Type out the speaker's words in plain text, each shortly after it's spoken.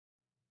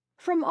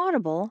From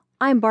Audible,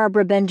 I'm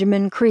Barbara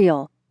Benjamin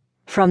Creel.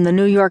 From the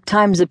New York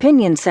Times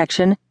opinion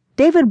section,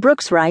 David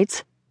Brooks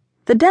writes,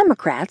 "The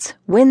Democrats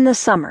win the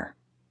summer."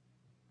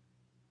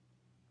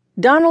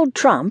 Donald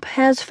Trump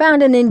has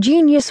found an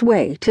ingenious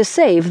way to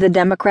save the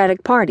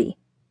Democratic Party.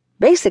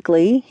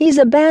 Basically, he's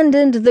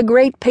abandoned the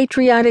great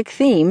patriotic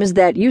themes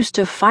that used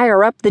to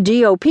fire up the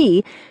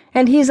GOP,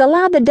 and he's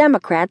allowed the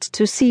Democrats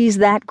to seize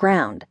that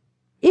ground.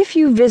 If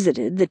you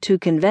visited the two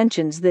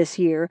conventions this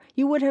year,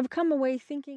 you would have come away thinking